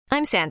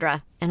I'm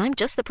Sandra, and I'm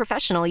just the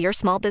professional your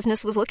small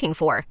business was looking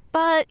for.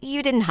 But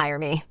you didn't hire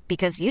me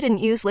because you didn't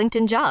use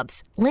LinkedIn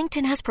Jobs.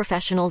 LinkedIn has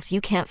professionals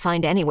you can't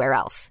find anywhere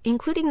else,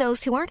 including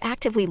those who aren't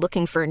actively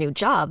looking for a new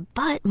job,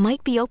 but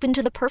might be open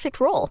to the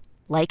perfect role,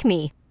 like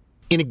me.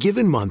 In a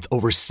given month,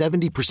 over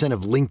 70%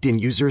 of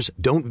LinkedIn users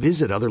don't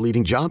visit other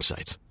leading job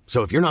sites.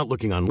 So if you're not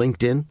looking on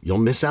LinkedIn, you'll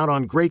miss out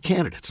on great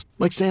candidates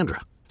like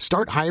Sandra.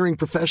 Start hiring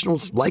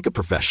professionals like a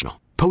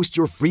professional. Post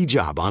your free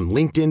job on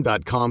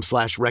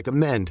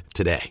linkedin.com/recommend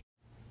today.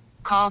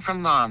 Call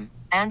from mom.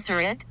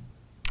 Answer it.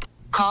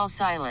 Call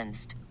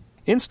silenced.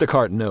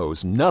 Instacart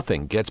knows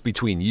nothing gets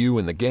between you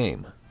and the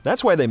game.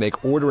 That's why they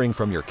make ordering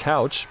from your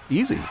couch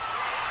easy.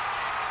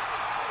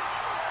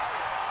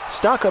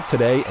 Stock up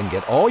today and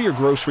get all your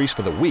groceries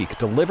for the week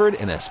delivered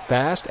in as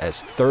fast as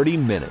 30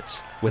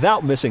 minutes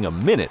without missing a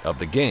minute of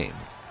the game.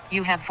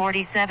 You have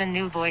 47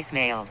 new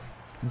voicemails.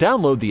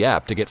 Download the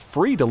app to get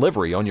free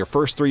delivery on your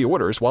first 3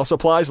 orders while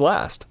supplies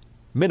last.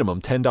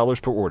 Minimum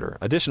 $10 per order.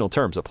 Additional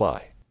terms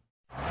apply.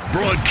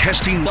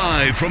 Broadcasting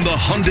live from the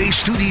Hyundai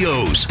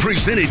Studios,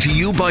 presented to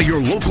you by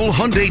your local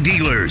Hyundai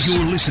dealers.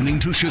 You're listening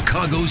to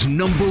Chicago's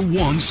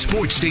 #1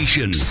 sports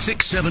station.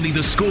 670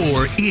 The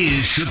Score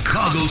is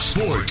Chicago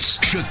Sports.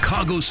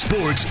 Chicago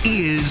Sports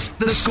is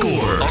The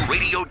Score. A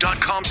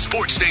radio.com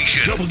sports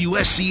station.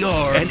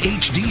 WSCR and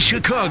HD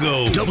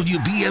Chicago.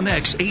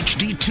 WBMX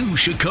HD2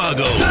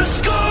 Chicago. The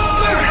Score!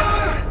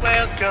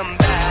 Welcome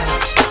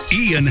back.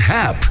 Ian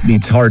Happ.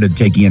 It's hard to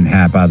take Ian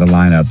Happ out of the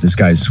lineup. This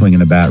guy's swinging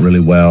the bat really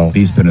well.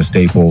 He's been a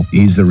staple.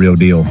 He's the real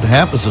deal.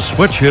 Happ is a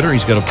switch hitter.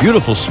 He's got a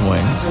beautiful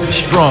swing. He's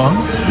strong.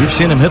 We've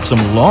seen him hit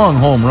some long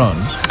home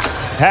runs.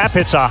 Happ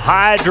hits a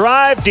high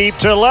drive deep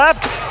to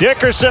left.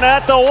 Dickerson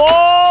at the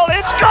wall.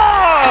 It's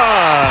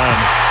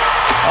gone!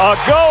 A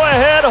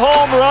go-ahead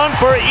home run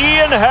for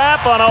Ian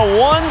Happ on a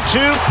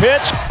 1-2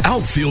 pitch.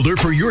 Outfielder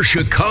for your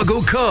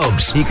Chicago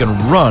Cubs. He can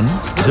run.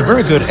 He's a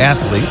very good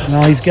athlete.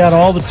 Now he's got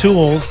all the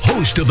tools.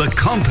 Host of the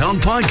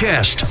Compound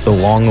Podcast. The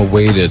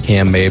long-awaited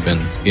Cam Maben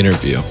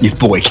interview. Your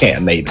boy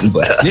Cam Maben.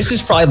 But this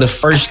is probably the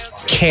first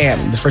camp,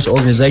 the first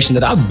organization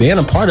that I've been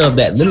a part of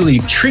that literally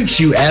treats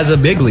you as a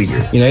big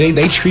leaguer. You know,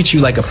 they treat you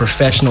like a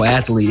professional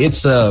athlete.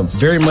 It's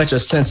very much a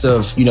sense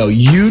of,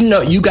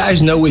 you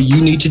guys know what you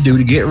need to do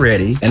to get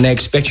ready, and they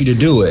expect you to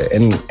do it.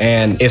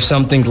 And if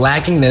something's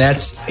lacking, then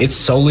it's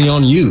solely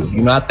on you.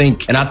 I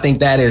think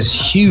that is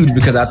huge,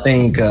 because I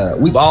think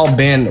we've all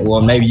been,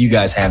 well, maybe you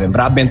guys haven't,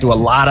 but I've been through a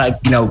lot of,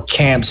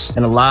 camps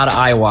and a lot of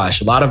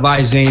eyewash, a lot of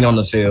Visine on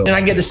the field. And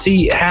I get to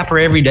see Happer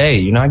every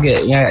day. I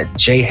got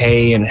Jay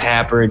Hay and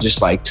Happer,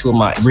 just like two of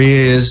my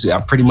Riz. I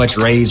pretty much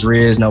raised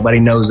Riz. Nobody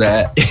knows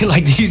that.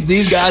 Like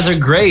these guys are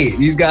great.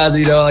 These guys,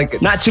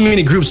 not too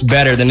many groups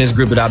better than this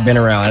group that I've been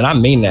around. And I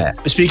mean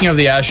that. Speaking of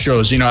the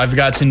Astros, I've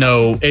got to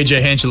know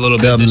AJ Hinch a little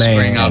bit this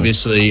spring,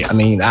 obviously. I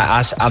mean,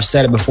 I've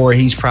said it before.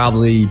 He's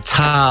probably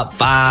top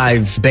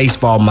 5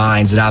 baseball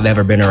minds that I've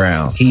ever been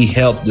around. He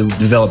helped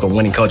develop a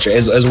winning culture,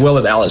 as well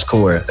as Alex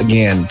Cora.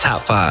 Again,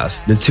 top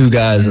 5. The two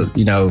guys,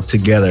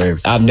 together.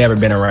 I've never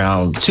been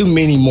around too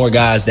many more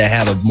guys that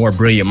have a more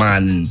brilliant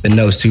mind than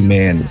those two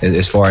men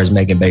as far as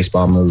making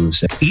baseball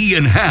moves.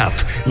 Ian Happ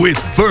with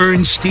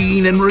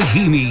Bernstein and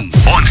Rahimi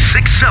on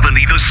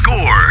 670 The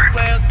Score.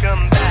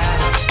 Welcome back.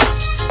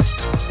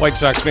 White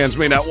Sox fans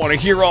may not want to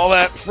hear all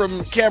that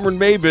from Cameron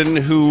Maben,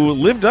 who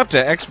lived up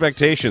to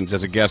expectations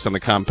as a guest on the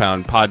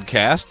Compound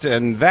Podcast,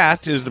 and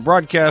that is the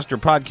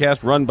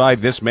podcast run by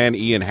this man,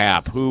 Ian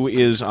Happ, who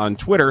is on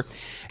Twitter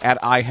at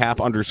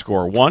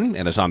IHAP_1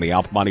 and is on the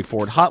Alpamani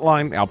Ford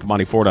hotline,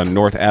 Alpamani Ford on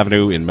North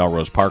Avenue in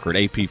Melrose Park, at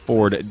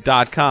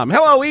apford.com.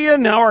 Hello,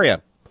 Ian. How are you?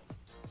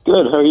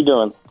 Good. How are you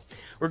doing?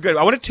 We're good.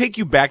 I want to take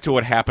you back to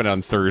what happened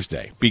on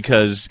Thursday,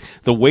 because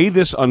the way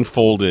this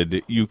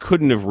unfolded, you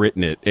couldn't have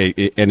written it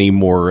any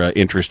more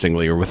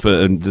interestingly, or with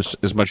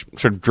as much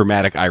sort of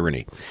dramatic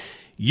irony.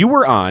 You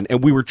were on,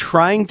 and we were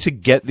trying to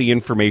get the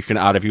information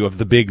out of you of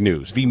the big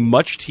news, the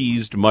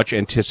much-teased,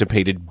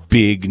 much-anticipated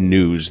big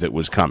news that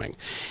was coming.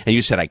 And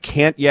you said, I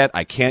can't yet.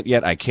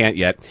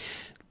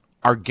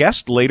 Our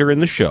guest later in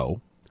the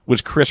show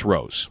was Chris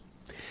Rose.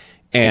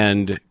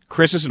 And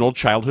Chris is an old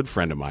childhood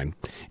friend of mine,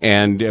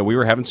 and we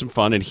were having some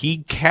fun, and he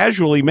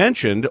casually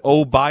mentioned,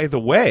 oh, by the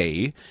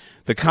way,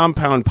 the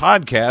Compound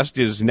Podcast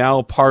is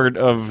now part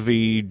of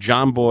the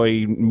John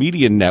Boy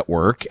Media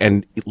Network.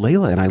 And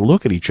Layla and I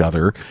look at each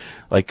other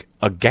like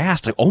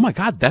aghast, like, oh my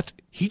God,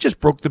 he just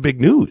broke the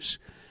big news.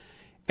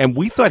 And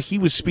we thought he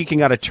was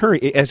speaking out of turn.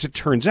 As it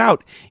turns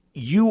out,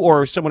 you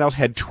or someone else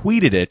had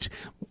tweeted it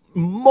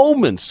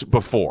moments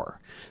before.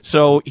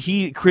 So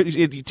take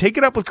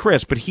it up with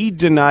Chris, but he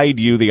denied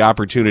you the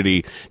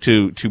opportunity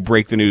to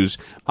break the news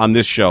on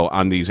this show,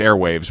 on these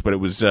airwaves. But it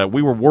was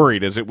we were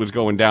worried as it was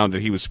going down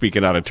that he was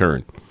speaking out of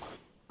turn.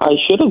 I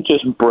should have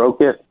just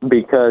broke it,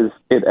 because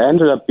it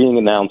ended up being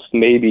announced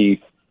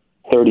maybe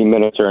 30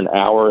 minutes or an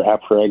hour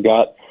after I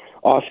got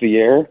off the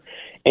air.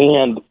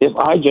 And if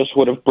I just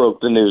would have broke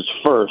the news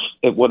first,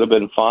 it would have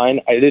been fine.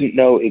 I didn't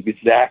know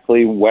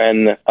exactly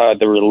when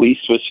the release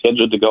was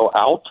scheduled to go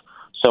out.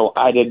 So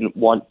I didn't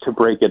want to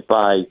break it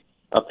by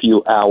a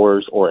few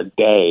hours or a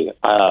day,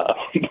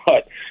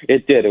 but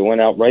it did. It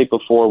went out right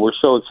before. We're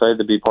so excited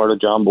to be part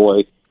of John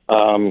Boy.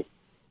 I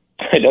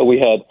know we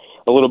had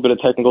a little bit of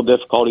technical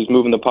difficulties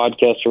moving the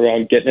podcast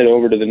around, getting it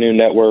over to the new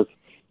network.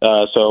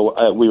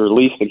 So we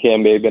released the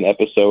Cam Maben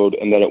episode,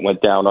 and then it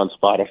went down on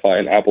Spotify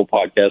and Apple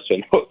Podcasts,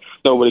 and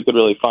nobody could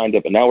really find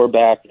it. But now we're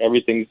back.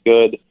 Everything's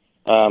good.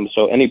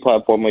 So any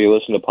platform where you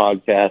listen to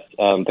podcasts,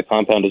 The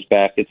Compound is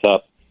back. It's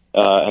up.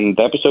 And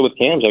the episode with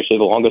Cam is actually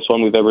the longest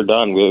one we've ever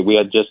done. We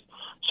had just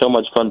so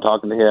much fun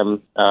talking to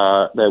him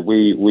that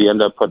we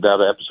ended up putting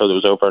out an episode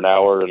that was over an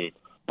hour, and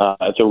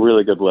it's a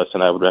really good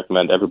listen. I would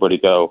recommend everybody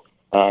go.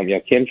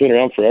 Cam's been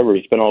around forever.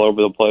 He's been all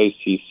over the place.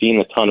 He's seen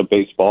a ton of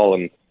baseball,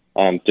 and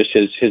just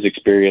his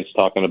experience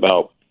talking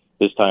about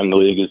his time in the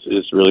league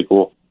is really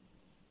cool.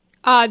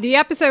 The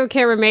episode with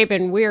Cameron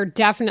Maben, we are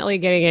definitely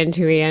getting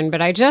into, Ian,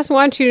 but I just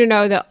want you to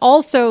know that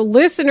also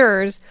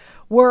listeners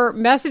were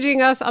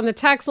messaging us on the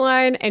text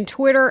line and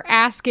Twitter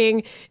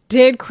asking,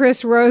 did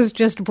Chris Rose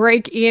just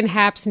break Ian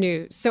Happ's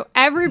news? So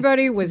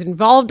everybody was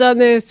involved on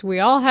this. We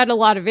all had a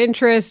lot of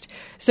interest.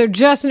 So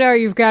just know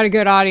you've got a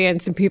good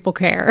audience and people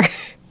care.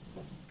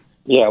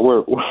 Yeah,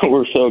 we're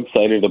so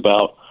excited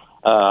about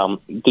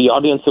the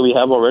audience that we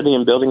have already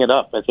and building it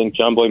up. I think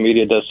John Boy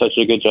Media does such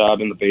a good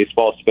job in the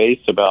baseball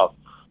space about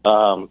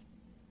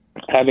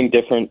having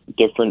different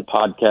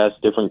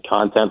podcasts, different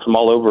content from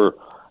all over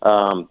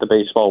the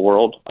baseball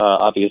world.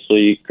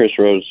 Obviously, Chris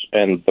Rose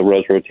and the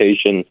Rose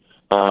rotation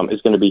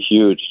is going to be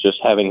huge. Just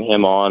having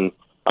him on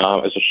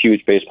as a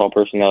huge baseball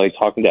personality,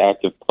 talking to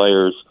active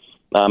players,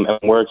 and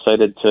we're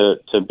excited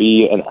to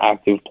be an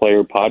active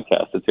player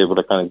podcast that's able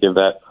to kind of give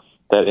that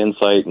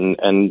insight and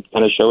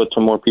kind of show it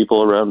to more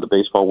people around the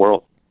baseball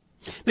world.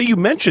 Now, you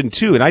mentioned,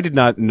 too, and I did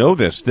not know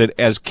this, that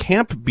as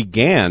camp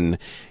began,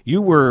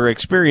 you were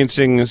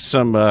experiencing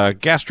some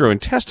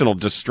gastrointestinal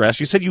distress.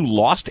 You said you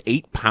lost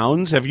 8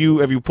 pounds. Have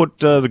you put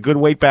the good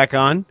weight back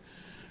on?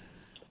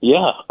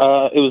 Yeah,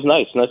 it was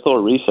nice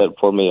little reset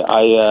for me.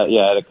 I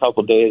had a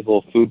couple days, a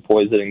little food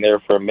poisoning there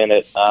for a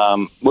minute,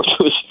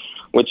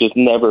 which is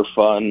never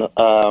fun.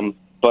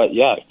 But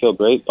yeah, I feel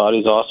great.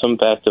 Body's awesome,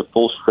 back to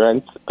full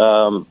strength,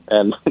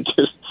 and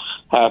just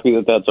happy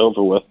that that's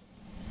over with.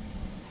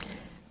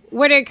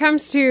 When it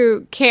comes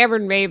to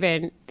Cameron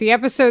Maben, the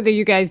episode that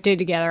you guys did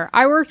together,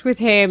 I worked with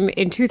him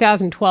in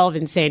 2012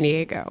 in San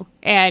Diego,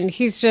 and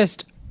he's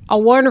just a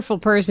wonderful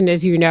person,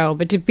 as you know,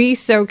 but to be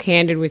so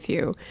candid with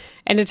you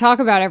and to talk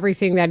about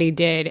everything that he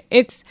did,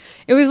 it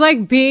was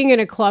like being in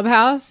a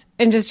clubhouse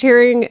and just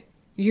hearing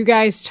you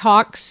guys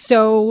talk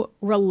so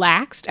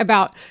relaxed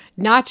about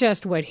not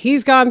just what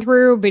he's gone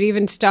through, but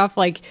even stuff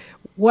like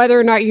whether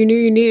or not you knew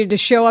you needed to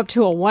show up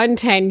to a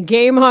 110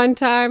 game on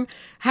time.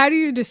 How do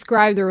you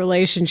describe the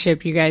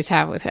relationship you guys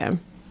have with him?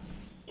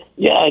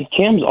 Yeah,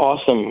 Cam's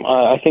awesome.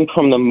 I think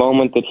from the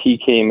moment that he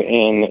came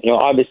in,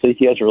 obviously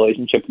he has a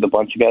relationship with a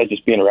bunch of guys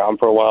just being around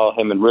for a while.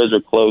 Him and Riz are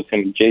close.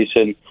 Him and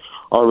Jason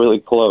are really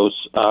close.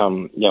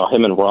 Him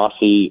and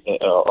Rossi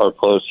are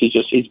close.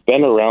 He's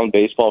been around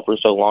baseball for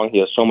so long. He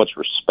has so much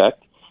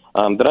respect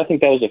that I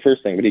think that was the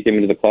first thing when he came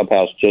into the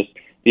clubhouse, just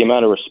the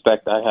amount of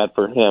respect I had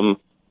for him.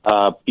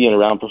 Being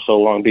around for so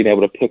long, being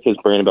able to pick his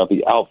brain about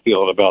the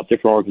outfield, about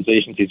different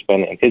organizations he's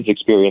been in, his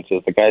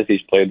experiences, the guys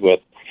he's played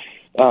with,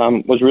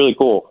 was really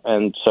cool.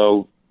 And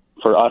so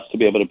for us to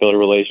be able to build a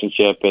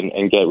relationship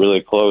and get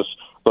really close,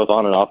 both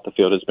on and off the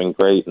field, has been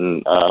great.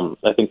 And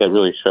I think that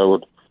really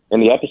showed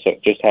in the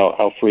episode just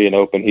how free and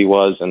open he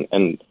was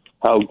and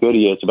how good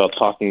he is about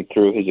talking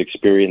through his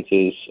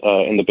experiences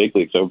in the big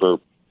leagues over,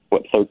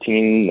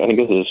 13, I think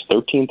this is his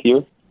 13th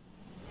year.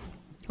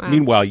 Wow.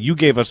 Meanwhile, you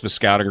gave us the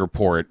scouting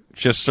report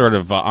just sort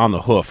of on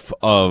the hoof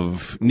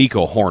of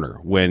Nico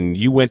Hoerner. When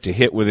you went to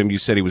hit with him, you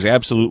said he was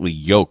absolutely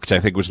yoked, I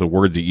think was the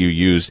word that you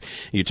used.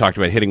 You talked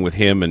about hitting with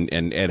him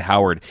and Ed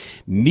Howard.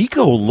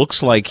 Nico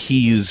looks like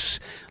he's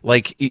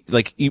like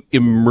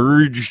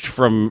emerged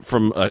from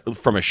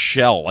a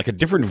shell, like a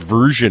different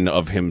version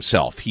of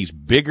himself. He's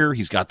bigger.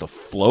 He's got the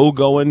flow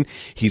going.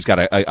 He's got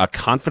a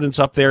confidence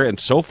up there. And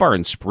so far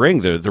in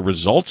spring, the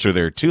results are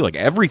there too. Like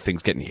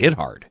everything's getting hit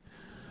hard.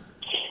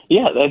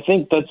 Yeah, I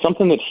think that's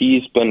something that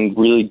he's been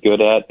really good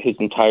at his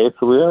entire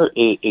career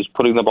is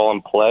putting the ball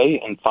in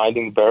play and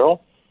finding the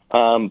barrel.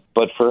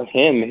 But for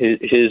him,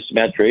 his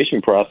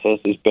maturation process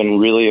has been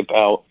really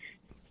about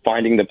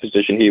finding the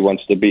position he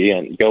wants to be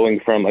in, going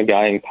from a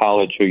guy in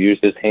college who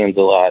used his hands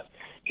a lot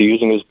to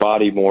using his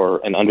body more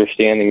and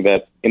understanding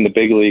that in the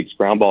big leagues,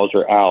 ground balls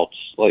are outs.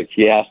 Like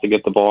he has to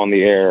get the ball in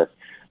the air.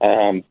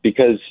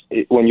 Because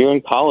when you're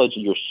in college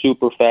and you're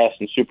super fast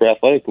and super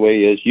athletic, the way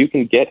he is, you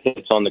can get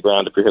hits on the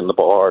ground if you're hitting the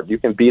ball hard. You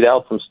can beat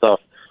out some stuff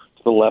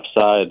to the left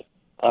side.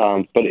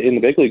 But in the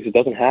big leagues, it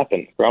doesn't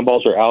happen. Ground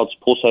balls are outs.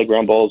 Pull-side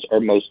ground balls are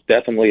most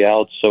definitely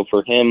outs. So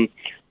for him,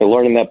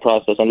 learning that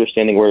process,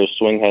 understanding where his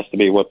swing has to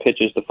be, what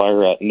pitches to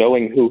fire at,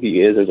 knowing who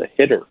he is as a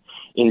hitter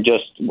in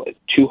just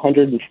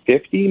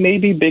 250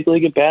 maybe big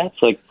league at-bats,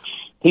 like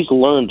he's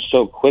learned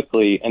so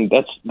quickly, and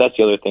that's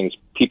the other thing.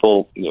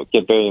 People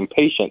get very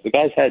impatient. The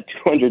guy's had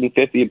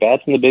 250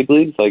 at-bats in the big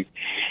leagues. Like,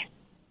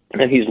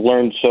 and he's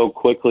learned so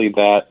quickly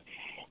that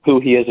who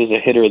he is as a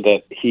hitter,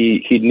 that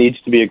he needs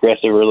to be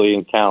aggressive early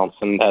in counts,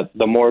 and that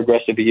the more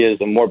aggressive he is,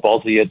 the more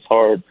balls he hits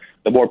hard,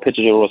 the more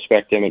pitchers will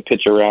respect him and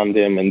pitch around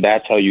him, and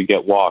that's how you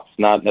get walks,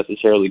 not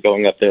necessarily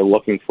going up there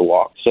looking for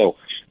walks. So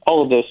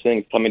all of those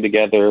things coming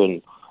together,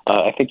 and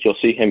I think you'll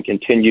see him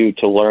continue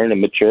to learn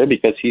and mature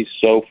because he's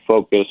so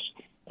focused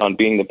on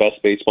being the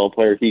best baseball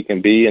player he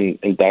can be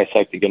and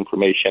dissecting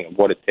information and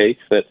what it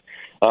takes that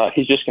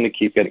he's just going to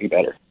keep getting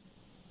better.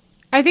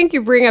 I think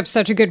you bring up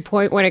such a good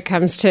point when it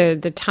comes to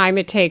the time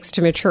it takes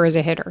to mature as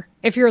a hitter.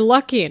 If you're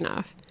lucky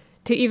enough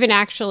to even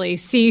actually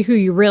see who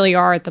you really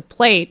are at the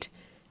plate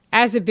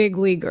as a big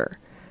leaguer,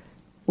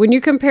 when you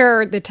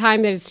compare the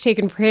time that it's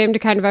taken for him to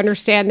kind of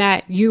understand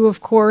that, you, of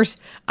course,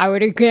 I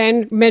would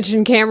again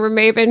mention Cameron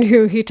Maybin,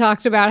 who he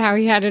talked about how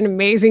he had an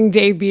amazing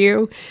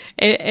debut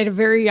at a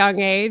very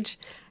young age.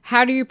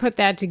 How do you put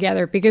that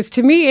together? Because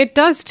to me, it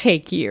does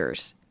take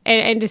years.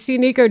 And to see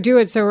Nico do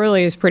it so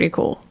early is pretty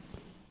cool.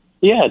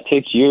 Yeah, it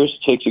takes years,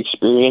 it takes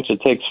experience,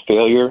 it takes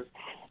failure,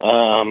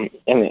 and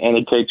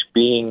it takes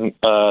being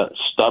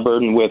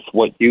stubborn with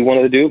what you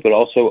want to do, but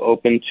also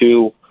open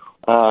to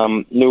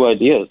new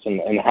ideas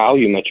and how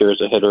you mature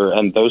as a hitter.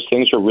 And those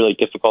things are really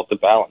difficult to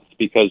balance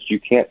because you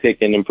can't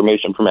take in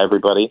information from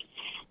everybody.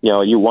 You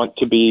know, you want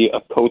to be a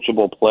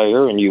coachable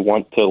player and you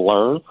want to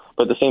learn,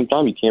 but at the same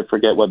time, you can't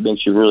forget what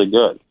makes you really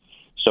good.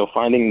 So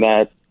finding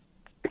that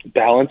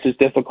balance is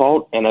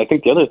difficult. And I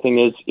think the other thing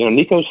is, you know,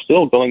 Nico's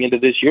still going into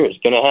this year is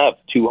going to have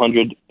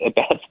 200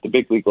 at-bats at the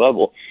big league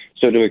level.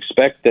 So to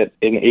expect that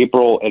in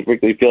April at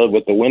Wrigley Field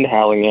with the wind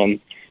howling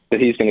in, that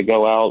he's going to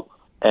go out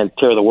and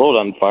tear the world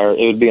on fire,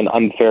 it would be an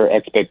unfair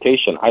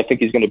expectation. I think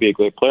he's going to be a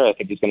great player. I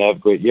think he's going to have a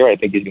great year. I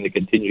think he's going to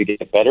continue to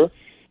get better.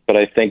 But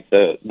I think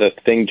the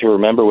thing to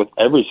remember with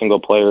every single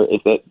player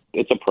is that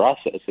it's a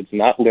process. It's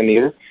not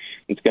linear.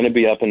 It's going to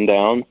be up and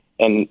down.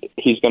 And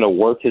he's going to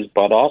work his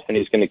butt off, and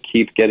he's going to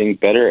keep getting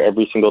better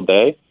every single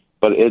day.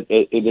 But it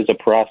is a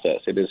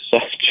process. It is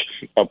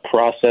such a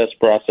process,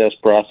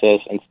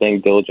 and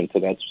staying diligent to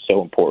that's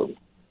so important.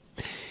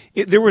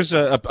 There was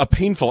a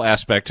painful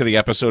aspect to the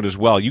episode as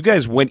well. You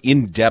guys went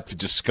in depth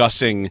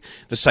discussing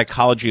the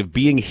psychology of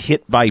being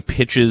hit by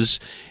pitches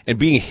and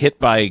being hit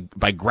by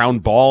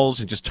ground balls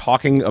and just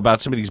talking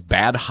about some of these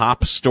bad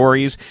hop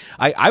stories.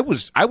 I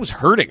was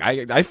hurting.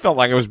 I felt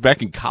like I was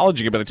back in college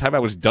again by the time I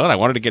was done. I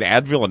wanted to get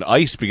Advil and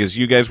ice because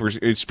you guys were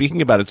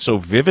speaking about it so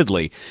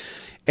vividly.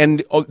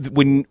 And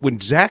when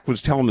Zach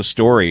was telling the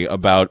story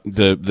about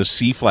the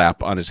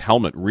C-flap on his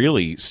helmet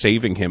really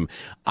saving him,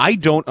 I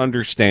don't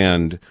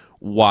understand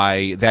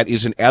why that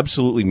isn't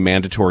absolutely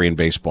mandatory in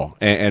baseball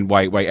and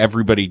why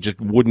everybody just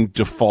wouldn't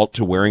default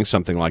to wearing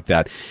something like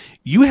that.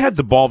 You had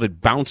the ball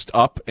that bounced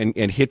up and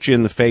hit you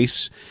in the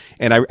face,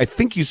 and I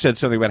think you said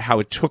something about how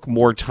it took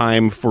more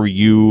time for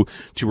you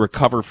to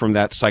recover from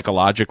that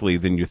psychologically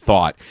than you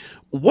thought.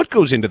 What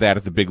goes into that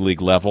at the big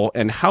league level,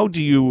 and how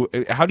do you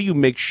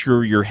make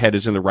sure your head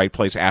is in the right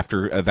place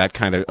after that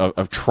kind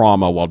of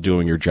trauma while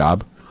doing your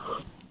job?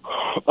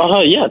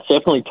 Yeah, it's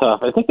definitely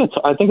tough. I think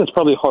it's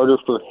probably harder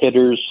for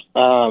hitters,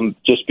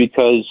 just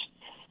because,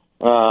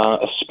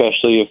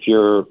 especially if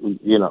you're,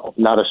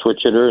 not a switch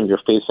hitter and you're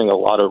facing a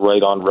lot of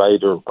right on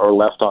right or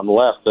left on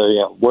left.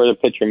 Where the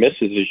pitcher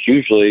misses is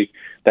usually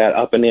that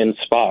up and in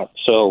spot.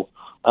 So,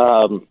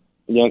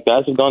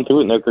 guys have gone through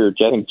it in their career.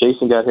 I think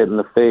Jason got hit in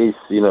the face.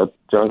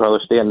 Giancarlo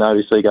Stanton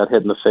obviously got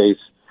hit in the face.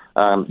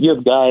 You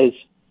have guys.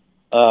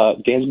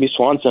 Dansby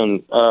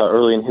Swanson,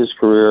 early in his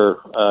career,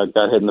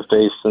 got hit in the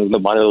face in the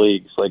minor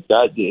leagues. Like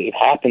that, it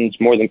happens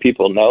more than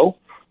people know.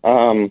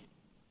 And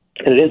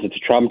it's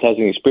a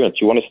traumatizing experience.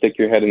 You want to stick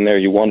your head in there.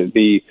 You want to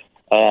be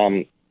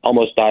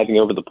almost diving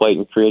over the plate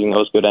and creating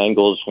those good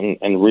angles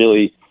and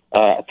really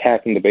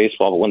attacking the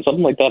baseball. But when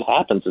something like that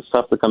happens, it's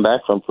tough to come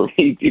back from. For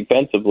me,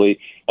 defensively,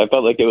 I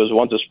felt like it was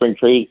once a spring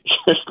training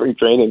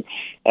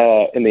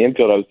in the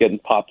infield. I was getting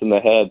popped in the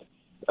head,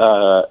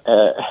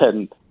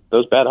 and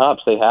those bad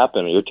hops, they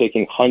happen. You're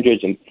taking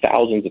hundreds and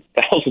thousands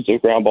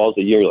of ground balls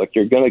a year. Like,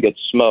 you're going to get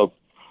smoked.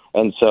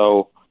 And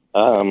so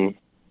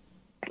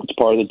it's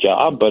part of the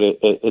job, but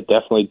it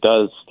definitely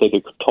does take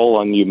a toll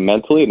on you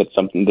mentally, and it's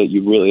something that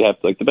you really have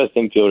to, like, the best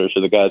infielders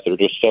are the guys that are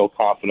just so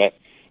confident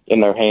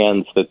in their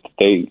hands that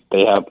they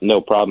have no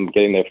problem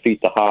getting their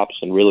feet to hops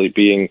and really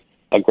being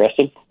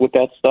aggressive with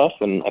that stuff.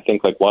 And I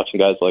think, like, watching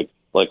guys like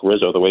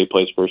Rizzo, the way he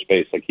plays first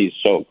base, like, he's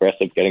so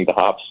aggressive getting to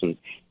hops and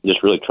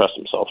just really trusts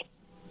himself.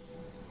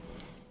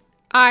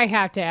 I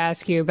have to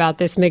ask you about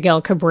this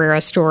Miguel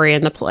Cabrera story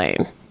in the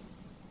plane.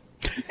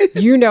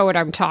 You know what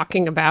I'm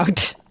talking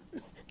about.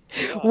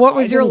 What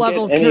was your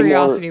level of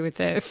curiosity with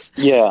this?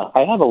 Yeah,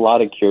 I have a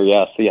lot of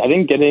curiosity. I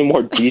didn't get any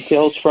more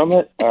details from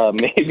it.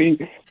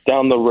 Maybe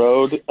down the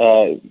road,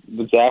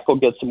 Zach will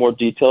get some more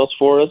details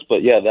for us.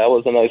 But yeah, that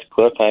was a nice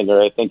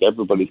cliffhanger. I think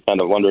everybody's kind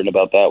of wondering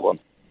about that one.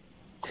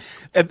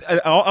 And I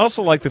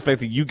also like the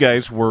fact that you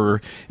guys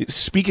were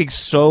speaking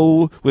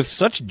with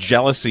such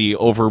jealousy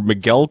over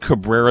Miguel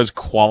Cabrera's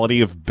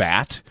quality of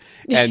bat.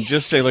 And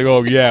just say like,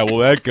 oh yeah, well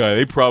that guy,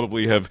 they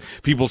probably have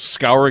people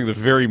scouring the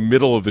very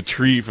middle of the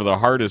tree for the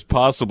hardest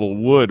possible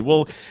wood.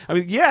 Well, I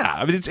mean, yeah,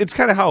 I mean it's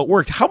kind of how it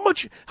worked. How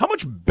much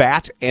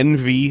bat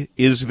envy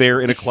is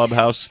there in a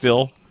clubhouse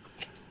still?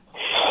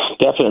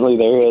 Definitely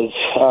there is.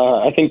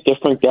 I think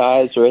different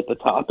guys are at the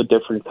top of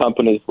different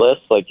companies'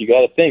 lists. Like, you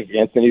got to think,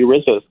 Anthony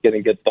Rizzo is going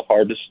to get the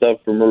hardest stuff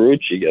from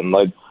Marucci. And,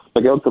 like,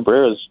 Miguel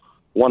Cabrera is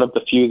one of the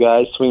few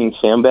guys swinging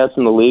sandbats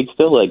in the league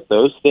still. Like,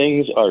 those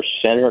things are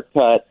center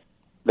cut.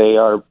 They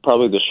are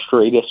probably the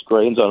straightest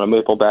grains on a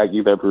maple bag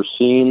you've ever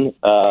seen.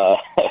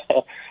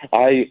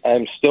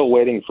 I'm still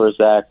waiting for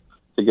Zach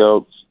to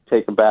go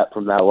take a bat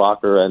from that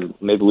locker, and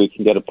maybe we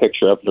can get a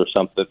picture of it or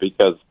something,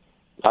 because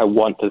I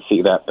want to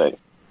see that thing.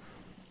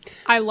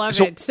 I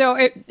love it. So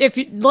if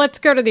let's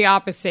go to the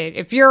opposite.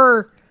 If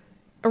you're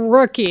a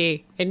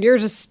rookie and you're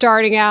just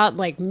starting out,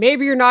 like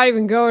maybe you're not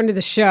even going to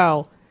the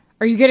show,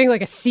 are you getting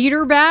like a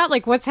cedar bat?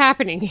 Like, what's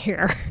happening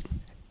here?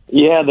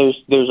 Yeah, there's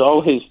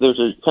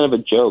a kind of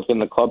a joke in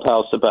the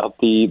clubhouse about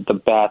the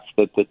bats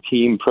that the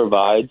team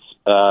provides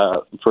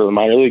for the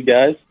minor league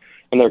guys,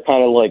 and they're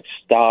kind of like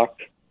stock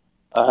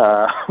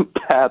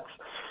bats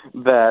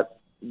that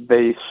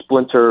they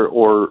splinter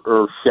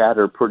or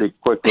shatter pretty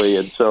quickly.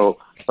 And so,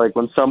 like,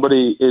 when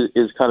somebody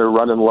is kind of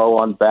running low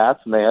on bats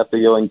and they have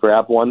to go and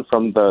grab one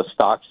from the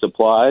stock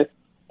supply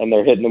and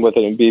they're hitting them with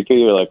an MVP,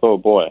 you're like, oh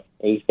boy,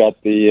 he's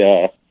got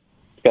the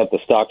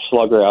stock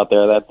slugger out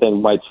there. That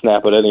thing might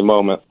snap at any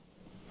moment.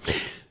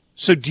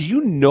 So do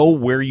you know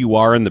where you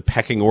are in the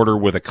pecking order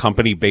with a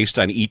company based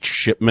on each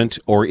shipment,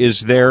 or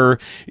is there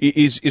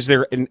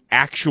an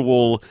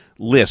actual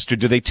list, or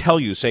do they tell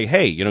you, say,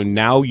 hey,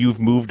 now you've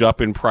moved up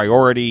in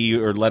priority,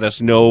 or let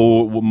us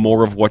know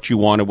more of what you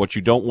want and what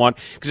you don't want?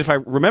 Because if I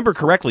remember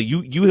correctly,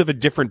 you have a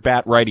different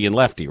bat, righty and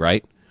lefty,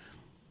 right?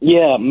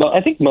 Yeah,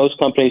 I think most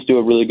companies do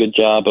a really good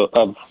job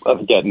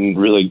of getting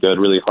really good,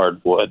 really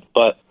hard wood,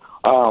 but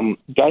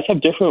guys have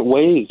different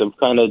ways of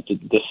kind of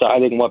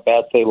deciding what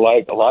bats they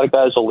like. A lot of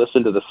guys will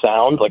listen to the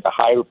sound, like a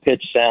higher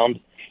pitch sound.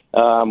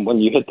 When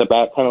you hit the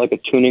bat, kind of like a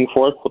tuning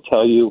fork will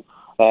tell you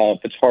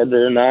if it's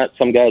harder or not.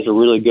 Some guys are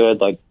really good,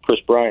 like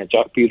Chris Bryant,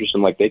 Jock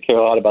Peterson, like they care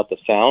a lot about the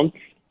sound.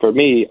 For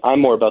me, I'm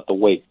more about the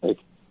weight. Like,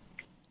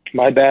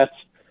 my bats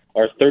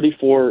are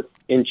 34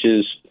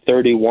 inches,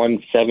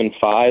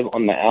 31.75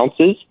 on the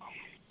ounces.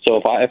 So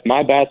if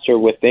my bats are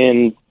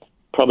within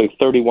probably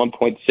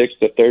 31.6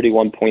 to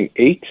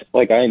 31.8.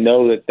 Like, I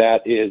know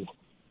that is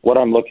what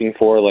I'm looking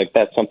for. Like,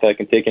 that's something I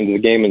can take into the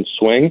game and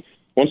swing.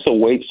 Once the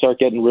weights start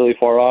getting really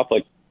far off,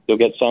 like, you'll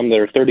get some that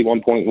are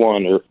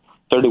 31.1 or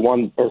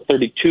 31 or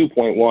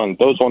 32.1.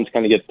 Those ones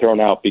kind of get thrown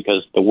out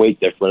because the weight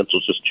differential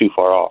is just too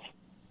far off.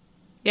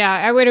 Yeah,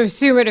 I would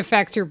assume it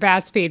affects your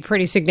bat speed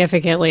pretty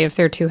significantly if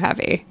they're too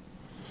heavy.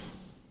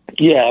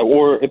 Yeah,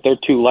 or if they're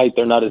too light,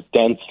 they're not as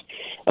dense.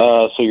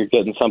 So you're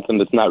getting something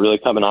that's not really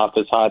coming off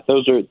as hot.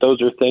 Those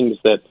are things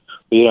that,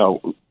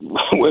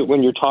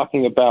 when you're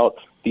talking about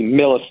the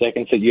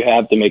milliseconds that you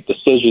have to make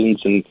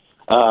decisions and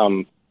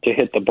to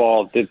hit the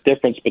ball, the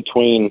difference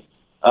between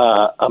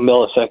a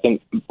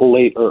millisecond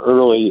late or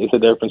early is the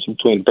difference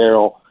between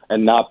barrel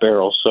and not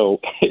barrel.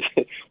 So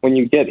when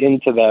you get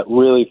into that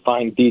really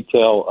fine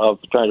detail of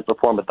trying to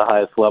perform at the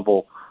highest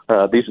level,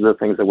 these are the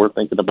things that we're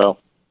thinking about.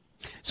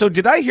 So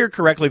did I hear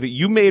correctly that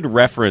you made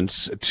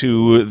reference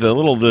to the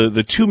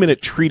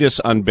 2-minute treatise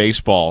on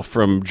baseball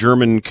from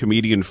German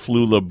comedian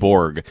Flula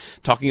Borg,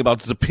 talking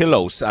about the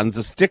pillows and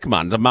the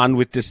stickman, the man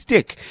with the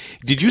stick?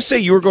 Did you say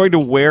you were going to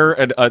wear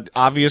an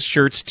Obvious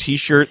Shirts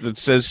T-shirt that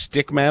says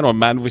stickman or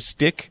man with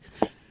stick?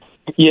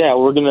 Yeah,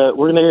 we're gonna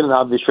get an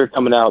Obvious shirt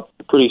coming out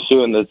pretty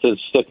soon that says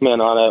stickman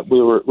on it.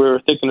 We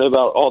were thinking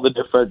about all the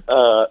different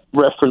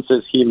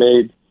references he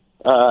made.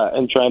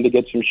 And trying to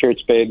get some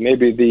shirts made.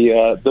 Maybe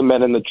the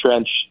men in the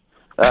trench,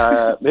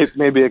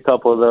 maybe a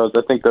couple of those.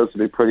 I think those would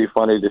be pretty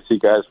funny to see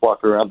guys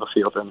walk around the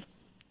field in.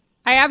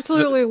 I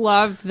absolutely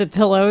love the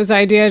pillows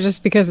idea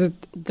just because of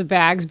the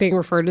bags being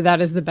referred to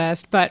that as the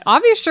best. But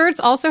Obvious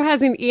Shirts also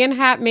has an Ian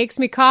Happ Makes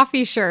Me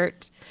Coffee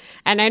shirt.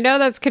 And I know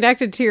that's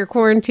connected to your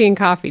quarantine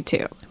coffee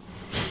too.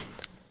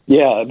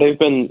 Yeah,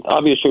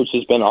 Obvious Shirts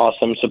has been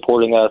awesome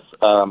supporting us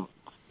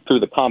through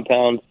the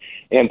compound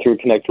and through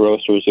Connect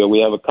Roasters.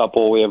 We have a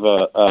couple. We have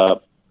a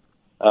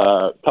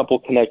couple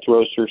Connect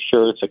Roasters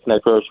shirts, a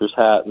Connect Roasters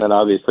hat, and then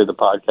obviously the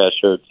podcast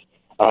shirts.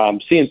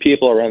 Seeing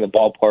people around the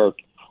ballpark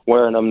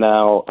wearing them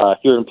now,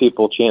 hearing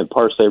people chant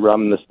Parsley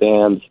Rum in the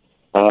stands,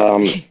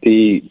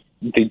 the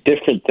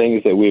different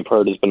things that we've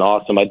heard has been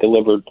awesome. I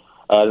delivered,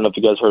 I don't know if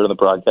you guys heard on the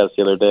broadcast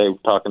the other day,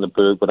 talking to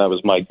Boog when I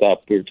was mic'd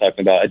up. We were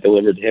talking about, I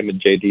delivered him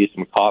and JD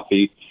some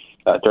coffee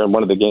during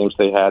one of the games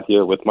they had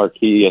here with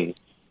Marquee, and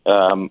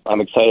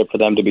I'm excited for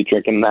them to be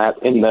drinking that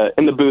in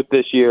the booth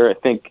this year. I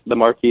think the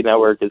Marquee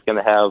Network is going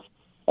to have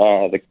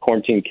the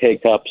Quarantine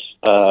K-Cups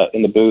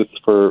in the booth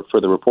for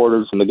the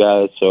reporters and the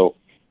guys. So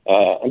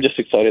I'm just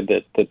excited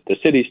that the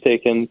city's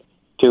taken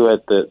to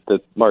it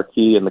that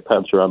Marquee and the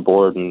Cubs are on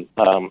board, and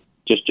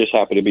just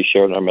happy to be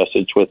sharing our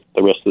message with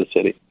the rest of the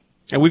city.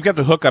 And we've got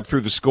the hookup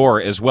through the score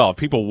as well. If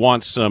people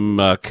want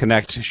some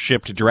Connect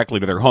shipped directly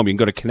to their home, you can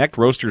go to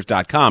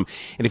connectroasters.com.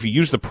 And if you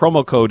use the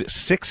promo code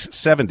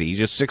 670,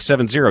 just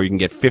 670, you can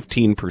get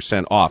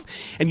 15% off.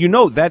 And you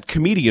know that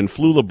comedian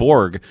Flula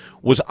Borg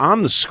was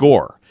on the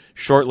score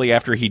shortly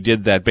after he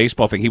did that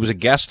baseball thing. He was a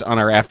guest on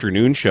our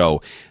afternoon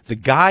show. The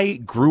guy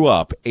grew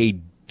up a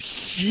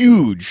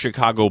huge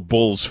Chicago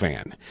Bulls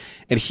fan.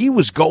 And he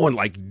was going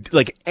like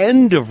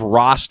end of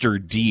roster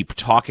deep,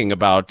 talking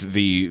about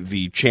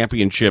the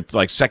championship,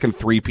 like second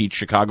three-peat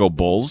Chicago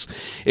Bulls.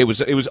 It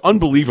was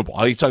unbelievable.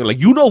 He's talking like,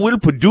 you know Will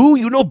Perdue,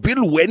 you know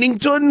Bill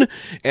Wennington,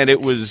 and it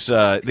was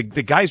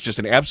the guy's just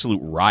an absolute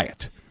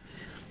riot.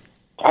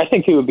 I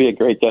think he would be a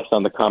great guest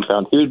on the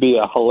compound. He would be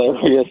a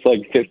hilarious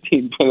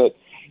 15-minute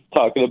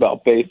talking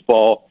about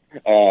baseball.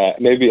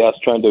 Maybe us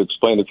trying to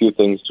explain a few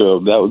things to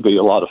him. That would be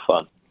a lot of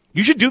fun.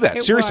 You should do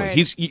that.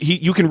 Seriously.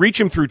 You can reach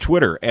him through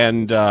Twitter,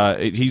 and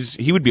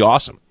he would be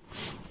awesome.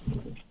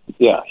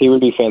 Yeah, he would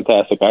be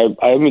fantastic.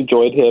 I've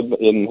enjoyed him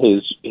in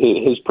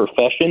his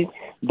profession,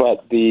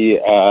 but the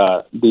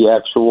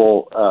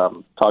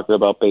actual talking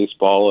about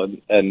baseball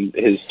and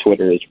his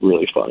Twitter is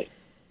really funny.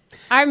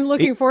 I'm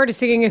looking forward to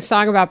singing a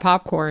song about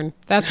popcorn.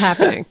 That's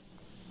happening.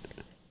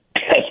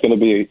 That's going to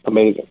be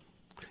amazing.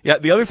 Yeah,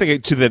 the other thing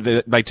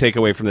my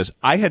takeaway from this,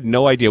 I had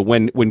no idea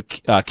when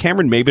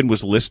Cameron Maben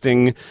was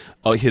listing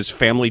his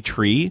family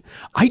tree,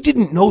 I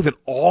didn't know that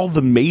all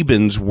the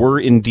Mabens were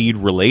indeed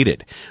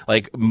related.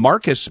 Like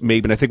Marcus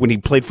Maben, I think when he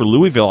played for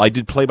Louisville, I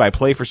did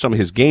play-by-play for some of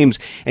his games,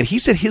 and he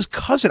said his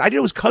cousin, I didn't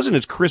know his cousin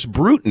is Chris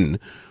Bruton,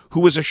 who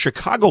was a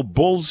Chicago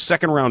Bulls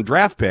second-round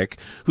draft pick,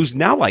 who's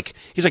now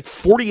he's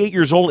 48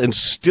 years old and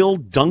still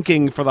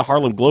dunking for the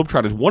Harlem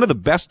Globetrotters. One of the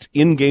best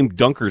in-game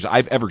dunkers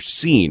I've ever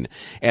seen.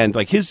 And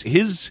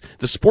the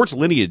sports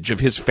lineage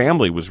of his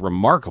family was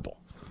remarkable.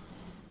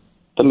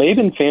 The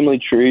Maben family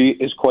tree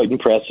is quite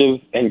impressive,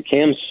 and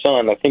Cam's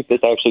son, I think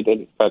this actually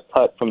didn't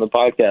cut from the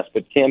podcast,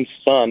 but Cam's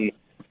son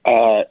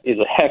is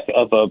a heck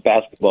of a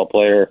basketball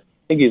player. I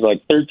think he's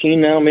 13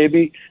 now,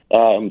 maybe.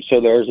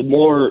 So there's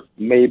more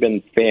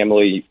Maben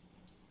family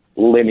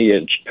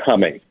lineage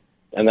coming,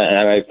 and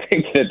I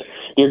think that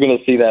you're going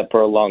to see that for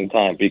a long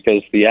time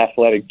because the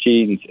athletic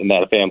genes in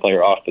that family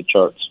are off the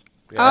charts.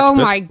 Yeah,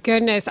 my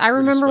goodness. I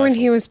remember when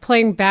he was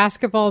playing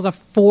basketball as a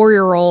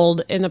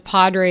 4-year-old in the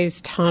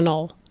Padres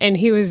tunnel, and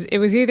it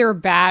was either a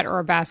bat or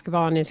a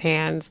basketball in his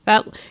hands.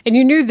 And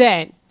you knew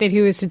then that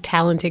he was a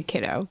talented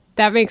kiddo.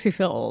 That makes me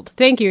feel old.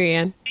 Thank you,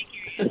 Ian.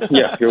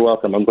 Yeah, you're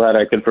welcome. I'm glad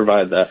I could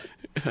provide that.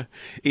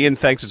 Ian,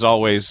 thanks as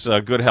always.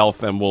 Good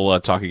health, and we'll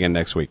talk again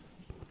next week.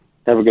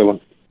 Have a good one.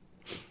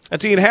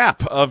 That's Ian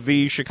Happ of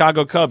the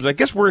Chicago Cubs. I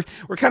guess we're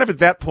kind of at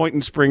that point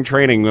in spring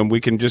training when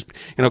we can just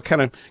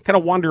kind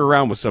of wander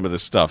around with some of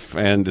this stuff,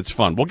 and it's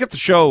fun. We'll get the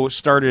show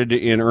started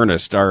in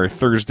earnest. Our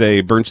Thursday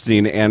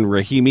Bernstein and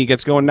Rahimi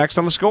gets going next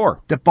on The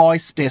Score. The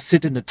boys, they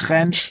sit in the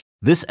trench.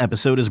 This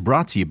episode is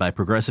brought to you by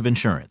Progressive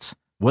Insurance.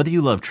 Whether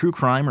you love true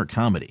crime or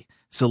comedy,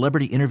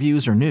 celebrity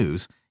interviews or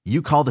news,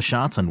 you call the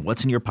shots on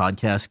what's in your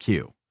podcast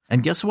queue.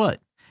 And guess what?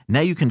 Now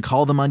you can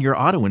call them on your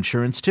auto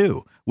insurance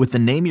too with the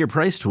Name Your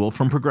Price tool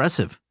from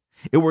Progressive.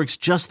 It works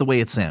just the way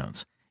it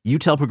sounds. You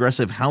tell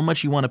Progressive how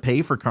much you want to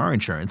pay for car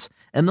insurance,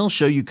 and they'll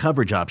show you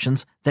coverage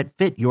options that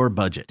fit your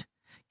budget.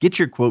 Get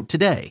your quote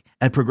today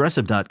at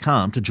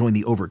Progressive.com to join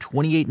the over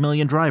 28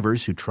 million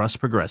drivers who trust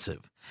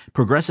Progressive.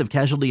 Progressive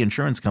Casualty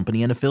Insurance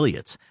Company and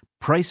Affiliates.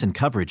 Price and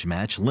coverage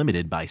match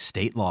limited by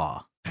state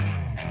law.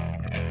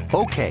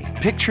 Okay,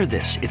 picture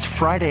this. It's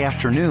Friday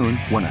afternoon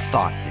when a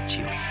thought hits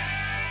you.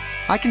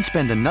 I can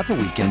spend another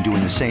weekend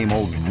doing the same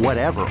old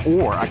whatever,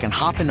 or I can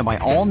hop into my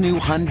all-new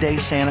Hyundai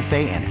Santa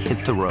Fe and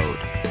hit the road.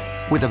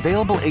 With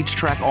available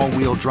H-Track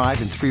all-wheel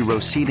drive and 3-row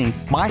seating,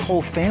 my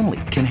whole family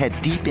can head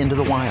deep into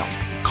the wild.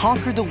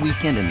 Conquer the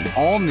weekend in the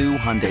all-new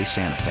Hyundai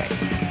Santa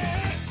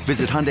Fe.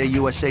 Visit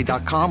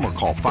HyundaiUSA.com or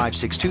call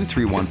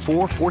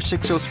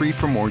 562-314-4603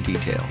 for more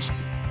details.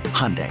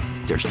 Hyundai,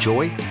 there's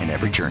joy in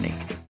every journey.